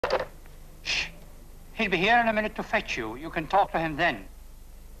He'll be here in a minute to fetch you. You can talk to him then.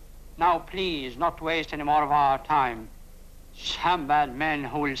 Now, please, not to waste any more of our time. Some bad men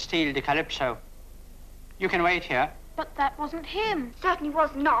who will steal the Calypso. You can wait here. But that wasn't him. Certainly was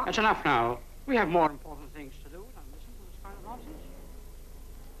not. That's enough now. We have more important things to do than listen to this kind of nonsense.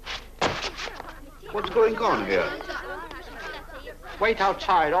 What's going on here? Wait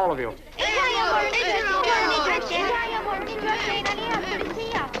outside, all of you.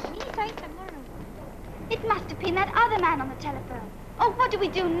 It must have been that other man on the telephone. Oh, what do we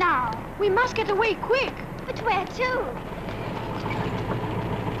do now? We must get away quick. But where to?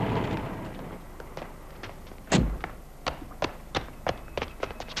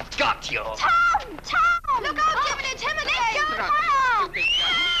 Got you! Tom! Tom! Look out, Jiminy, Timothy! Let go! Help!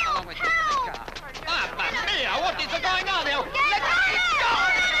 Help! Mamma mia, what is going on here? Get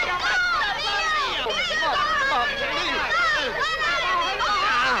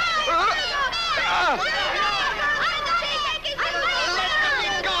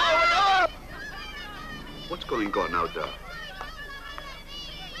What's going on out there?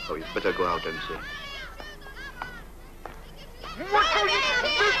 Oh, you'd better go out and see. What are you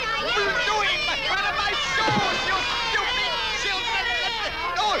doing? One of my shoes, you stupid children!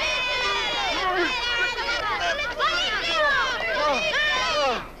 Oh!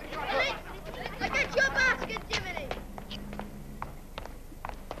 I got your basket, Jiminy.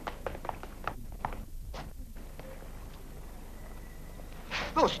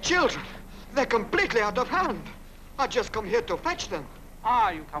 Those children, they're completely out of hand. I just come here to fetch them.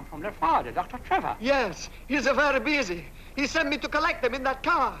 Ah, you come from their father, Dr. Trevor. Yes, he's very busy. He sent me to collect them in that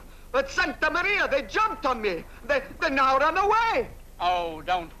car. But Santa Maria, they jumped on me. They now run away. Oh,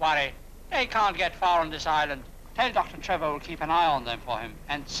 don't worry. They can't get far on this island. Tell Dr. Trevor will keep an eye on them for him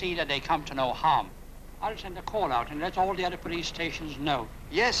and see that they come to no harm. I'll send a call out and let all the other police stations know.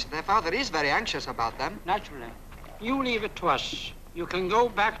 Yes, their father is very anxious about them. Naturally. You leave it to us. You can go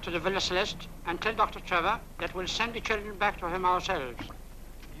back to the Villa Celeste and tell Dr. Trevor that we'll send the children back to him ourselves.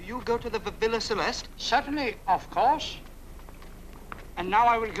 You go to the Villa Celeste? Certainly, of course. And now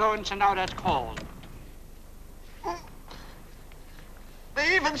I will go and send out that call.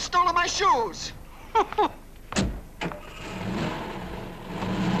 They even stole my shoes.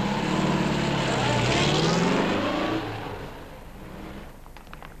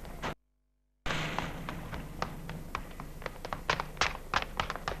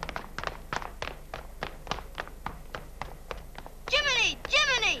 Jiminy!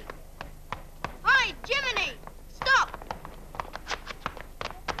 Jiminy! Hi, Jiminy! Stop!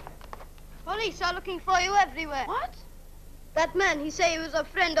 Police are looking for you everywhere. What? That man, he say he was a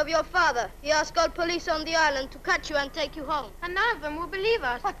friend of your father. He asked all police on the island to catch you and take you home. And none of them will believe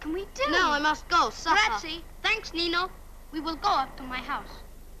us. What can we do? Now I must go. Supper. Grazie. Thanks, Nino. We will go up to my house.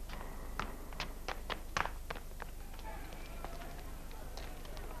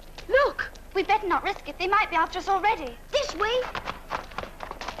 Look! We better not risk it. They might be after us already. This way.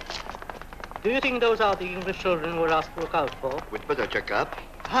 Do you think those are the English children we're asked to look out for? We'd better check up.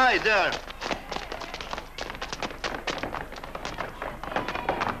 Hi there!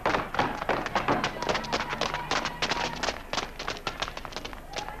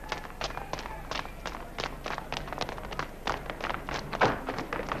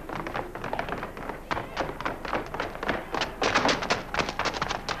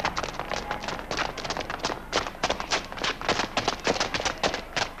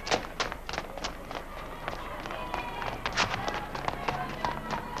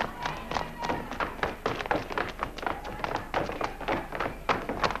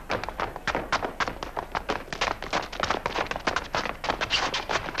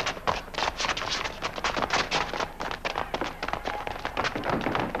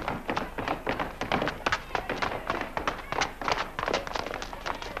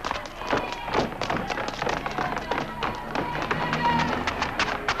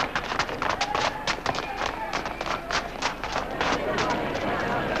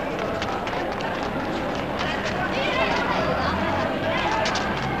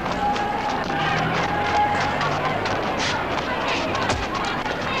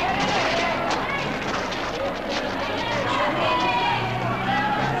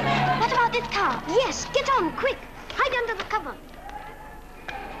 Yes, get on, quick. Hide under the cover.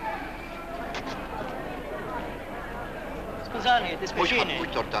 Scusate, dispiacere. Mux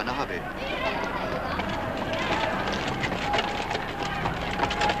tortana, ħabib.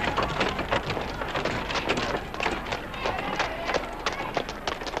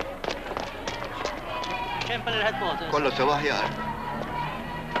 ċempel il-headquarters. Kollu sewa ħjar.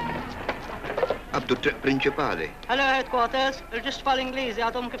 Abdu triq prinċipali. Hello, headquarters. Il-ġustfa l-Ingliżi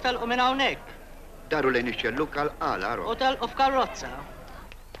għadhom kif telqu minn hawnhekk. daru lejn ix-xelluk għal-qala, ro. Hotel of Carrozza.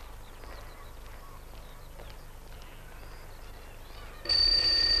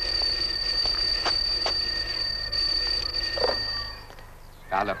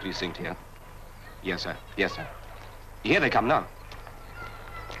 Gala precinct here. Yes, sir. Yes, sir. Here they come now.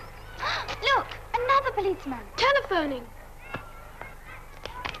 Look, another policeman. Telephoning.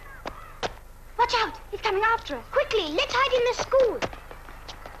 Watch out, he's coming after us. Quickly, let's hide in the school.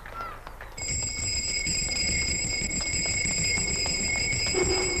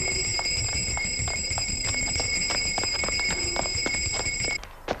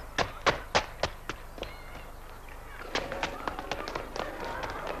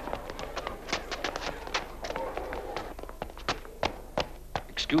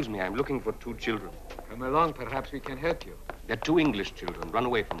 Excuse me, I'm looking for 2 children. Come along, perhaps we can help you. They're 2 English children, run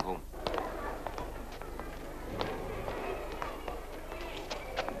away from home.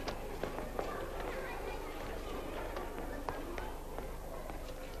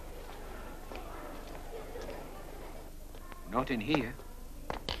 Not in here.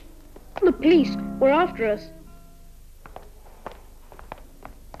 The police were after us.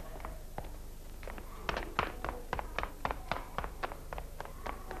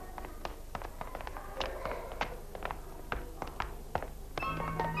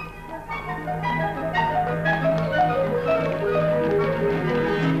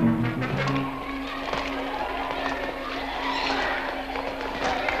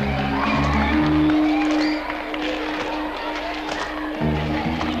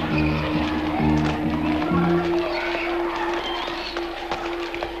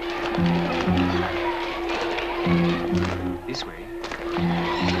 This way.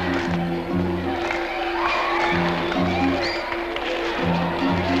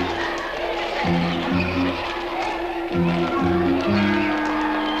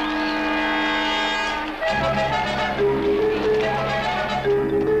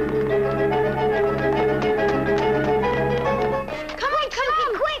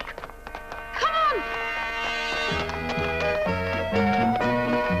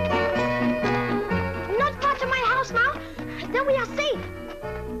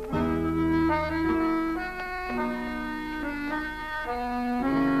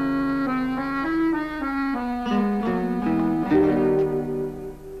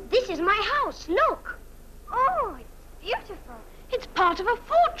 Look! Oh, it's beautiful. It's part of a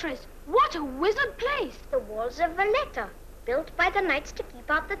fortress. What a wizard place. The walls of Valletta, built by the knights to keep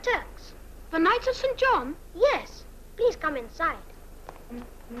out the Turks. The Knights of St. John? Yes. Please come inside.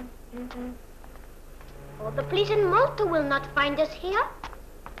 Or the police in Malta will not find us here.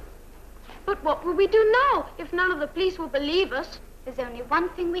 But what will we do now if none of the police will believe us? There's only one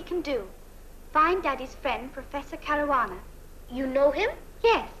thing we can do. Find Daddy's friend, Professor Caruana. You know him?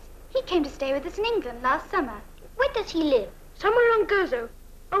 Yes. He came to stay with us in England last summer. Where does he live? Somewhere on Gozo.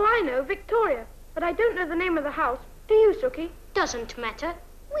 Oh, I know, Victoria. But I don't know the name of the house. Do you, Suki? Doesn't matter.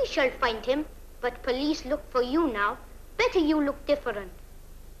 We shall find him. But police look for you now. Better you look different.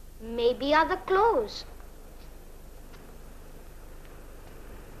 Maybe other clothes.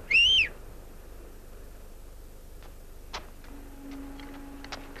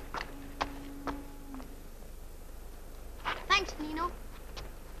 Thanks, Nino.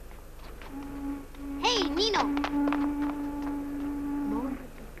 Hey, Nino.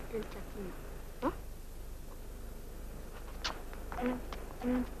 Huh?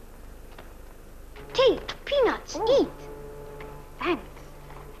 Take peanuts. Eat. Thanks.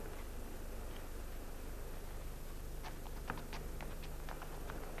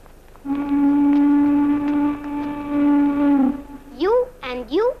 You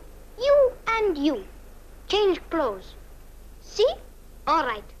and you, you and you. Change clothes. See? All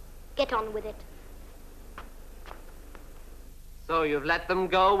right. Get on with it. So you've let them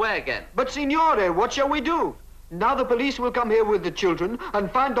go away again? But, Signore, what shall we do? Now the police will come here with the children and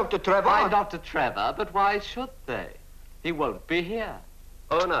find Dr. Trevor. Find Dr. Trevor? But why should they? He won't be here.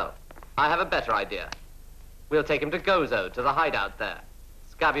 Oh, no. I have a better idea. We'll take him to Gozo, to the hideout there.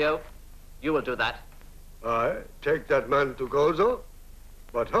 Scavio, you will do that. I take that man to Gozo?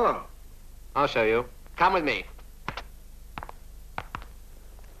 But how? I'll show you. Come with me.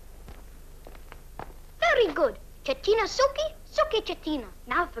 Very good. Cettina Suki, Suki Cettina.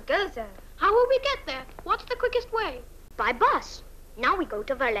 Now for Gozo. How will we get there? What's the quickest way? By bus. Now we go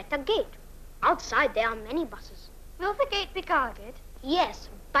to Valletta Gate. Outside there are many buses. Will the gate be guarded? Yes,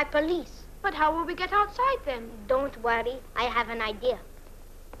 by police. But how will we get outside then? Don't worry, I have an idea.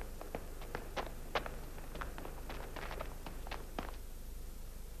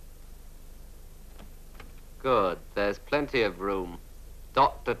 Good. There's plenty of room.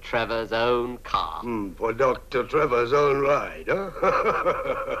 Dr. Trevor's own car. For Dr. Trevor's own ride, huh?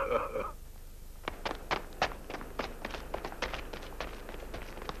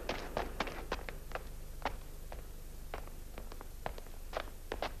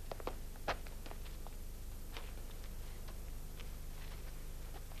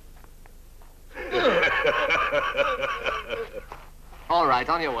 All right,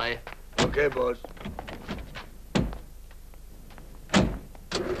 on your way. Okay, boss.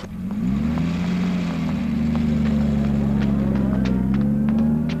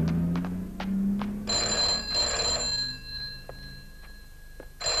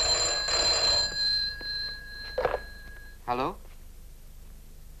 Hello?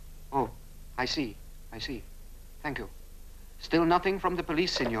 Oh, I see. Thank you. Still nothing from the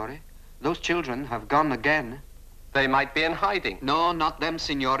police, signore. Those children have gone again. They might be in hiding. No, not them,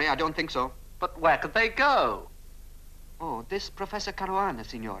 signore. I don't think so. But where could they go? Oh, this Professor Caruana,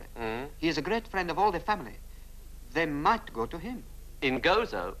 signore. He is a great friend of all the family. They might go to him. In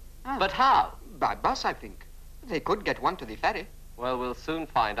Gozo? But how? By bus, I think. They could get one to the ferry. Well, we'll soon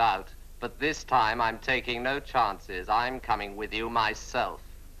find out. But this time I'm taking no chances. I'm coming with you myself.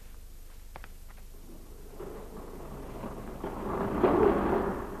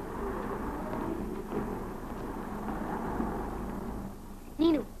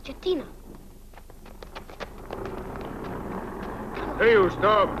 Nino, Cettina. Hey, you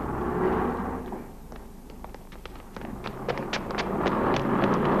stop.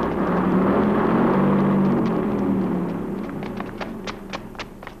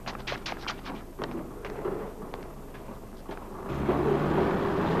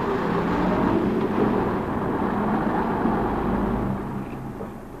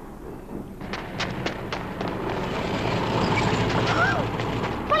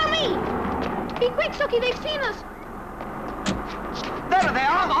 They've seen us. There they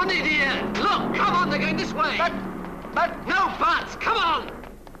are, on it here. Look, come on, they're going this way. But no buts, come on.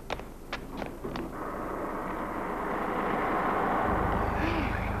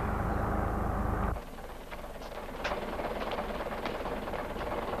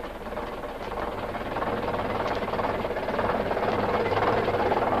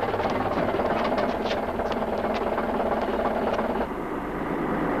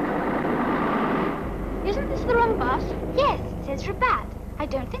 I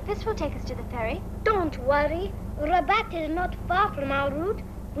don't think this will take us to the ferry. Don't worry. Rabat is not far from our route.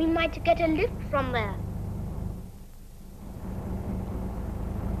 We might get a lift from there.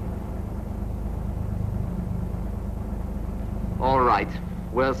 All right.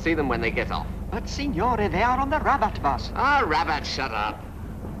 We'll see them when they get off. But, signore, they are on the Rabat bus. Ah, Rabat, shut up.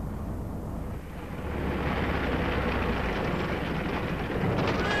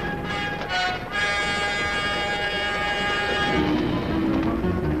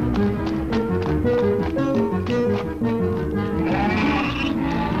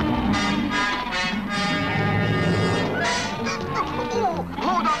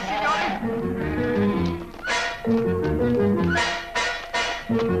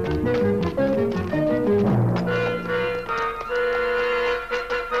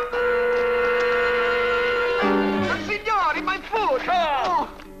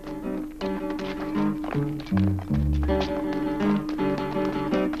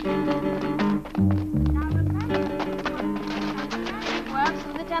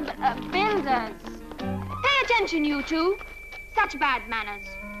 Builders. Pay attention, you two. Such bad manners.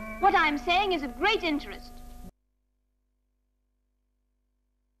 What I'm saying is of great interest.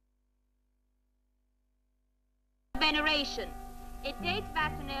 Veneration. It dates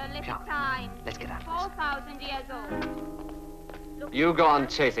back to Neolithic times. Let's get out. 4,000 years old. You go on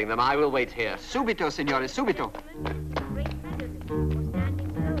chasing them. I will wait here. Subito, signore, subito.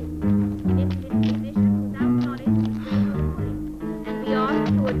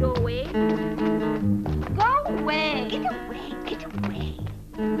 A doorway. Go away. Get away. Get away.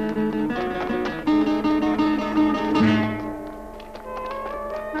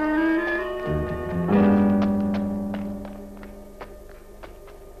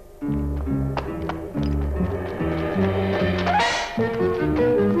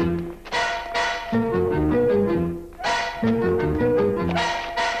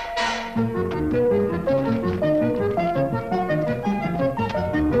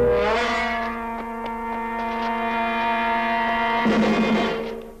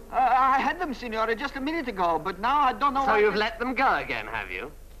 Signore, just a minute ago, but now I don't know So why... you've let them go again, have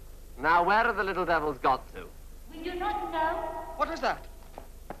you? Now, where have the little devils got to? We do not know. What is that?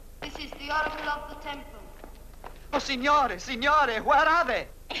 This is the oracle of the temple. Oh, signore, where are they?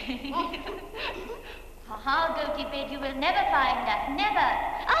 Aha, go to bed. You will never find us. Never.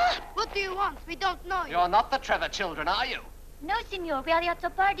 Ah! What do you want? We don't know you. You're not the Trevor children, are you? No, Signor. We are the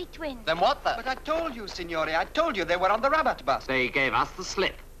Azzopardi twins. Then what the? But I told you, Signore. I told you they were on the rabbit bus. They gave us the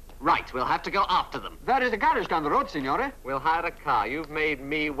slip. Right, we'll have to go after them. There is a garage down the road, Signore. We'll hire a car. You've made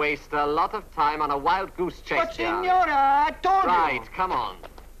me waste a lot of time on a wild goose chase, But, Signore, I told you. Right, come on.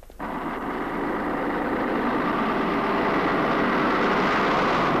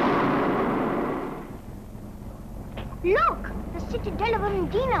 Look, the Citadel of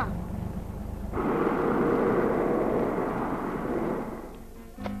Undina.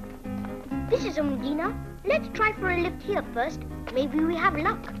 This is Undina. Let's try for a lift here first. Maybe we have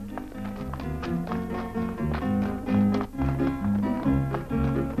luck.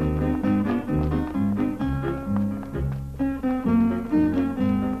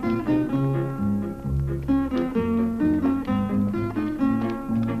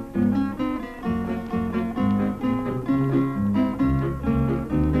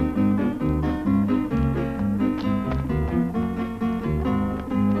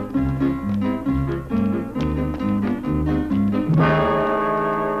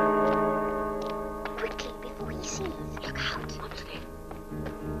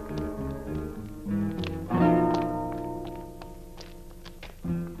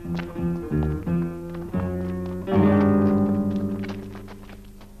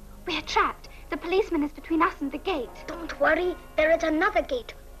 Trapped. The policeman is between us and the gate. Don't worry, there is another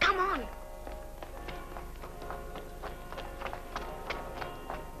gate. Come on.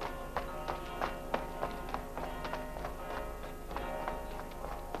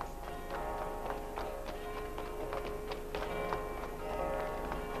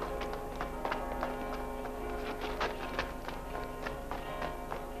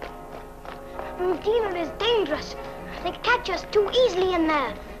 Undina is dangerous. They catch us too easily in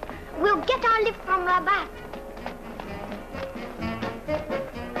there. We'll get our lift from Rabat.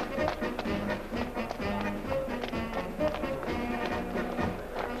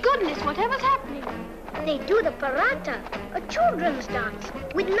 Goodness, whatever's happening? They do the parata, a children's dance,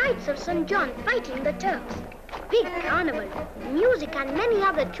 with Knights of St. John fighting the Turks. Big carnival, music and many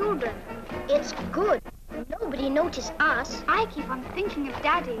other children. It's good. Nobody noticed us. I keep on thinking of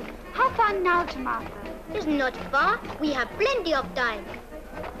Daddy. How far now to Martha? It's not far. We have plenty of time.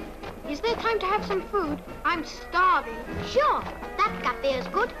 Is there time to have some food? I'm starving. Sure. That cafe is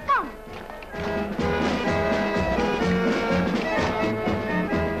good. Come.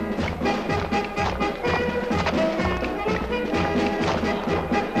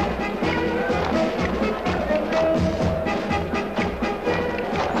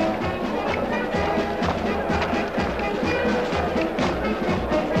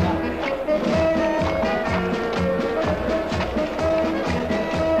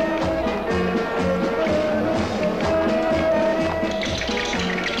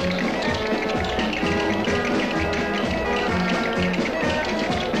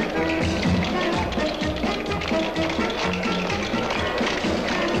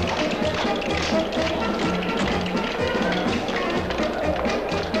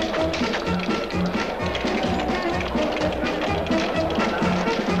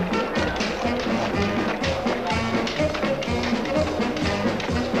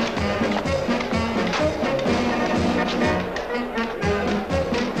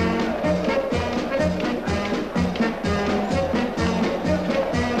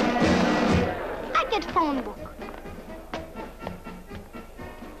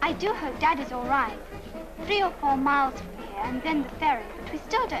 I do hope Daddy's all right. 3 or 4 miles from here, and then the ferry, but we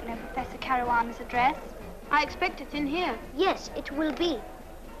still don't know Professor Caruana's address. I expect it's in here. Yes, it will be.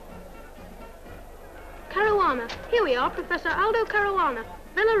 Caruana. Here we are, Professor Aldo Caruana.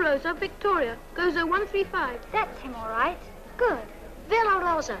 Villa Rosa, Victoria. Gozo 135. That's him, all right. Good. Villa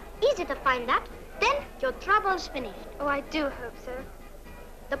Rosa. Easy to find that. Then your trouble's finished. Oh, I do hope so.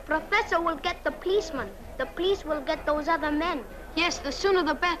 The professor will get the policeman. The police will get those other men. Yes, the sooner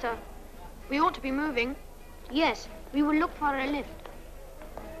the better. We ought to be moving. Yes, we will look for a lift.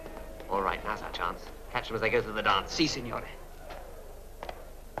 All right, now's our chance. Catch them as they go through the dance. Si, signore.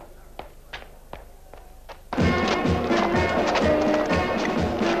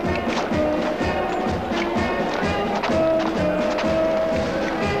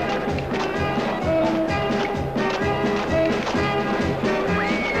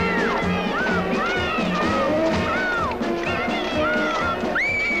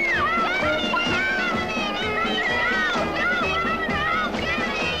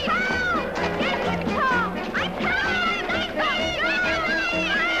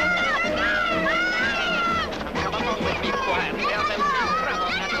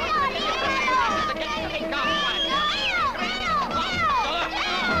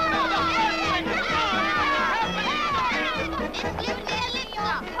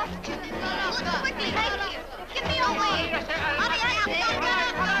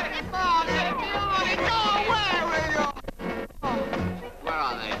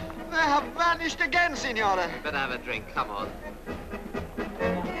 are they? They have vanished again, Signore. Better have a drink. Come on.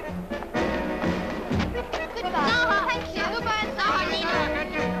 Goodbye. Zaha, thank you. Goodbye, Zaha,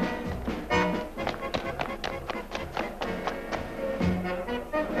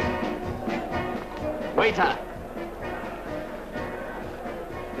 Waiter!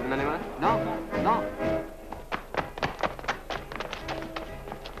 Give them anywhere? No, no.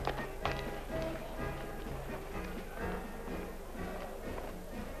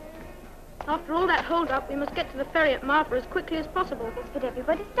 After all that hold-up, we must get to the ferry at Malta as quickly as possible. Yes, but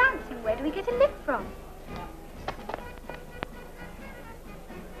everybody's dancing. Where do we get a lift from?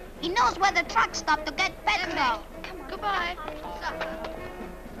 He knows where the truck stopped to get petrol. Come on. Goodbye.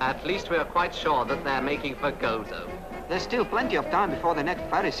 At least we are quite sure that they're making for Gozo. There's still plenty of time before the next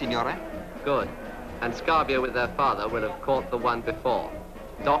ferry, Signore. Good. And Scarbia with their father will have caught the one before.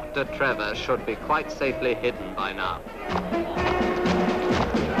 Dr. Trevor should be quite safely hidden by now.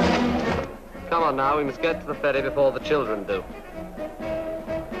 Come on now, we must get to the ferry before the children do.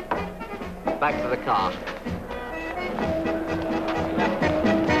 Back to the car.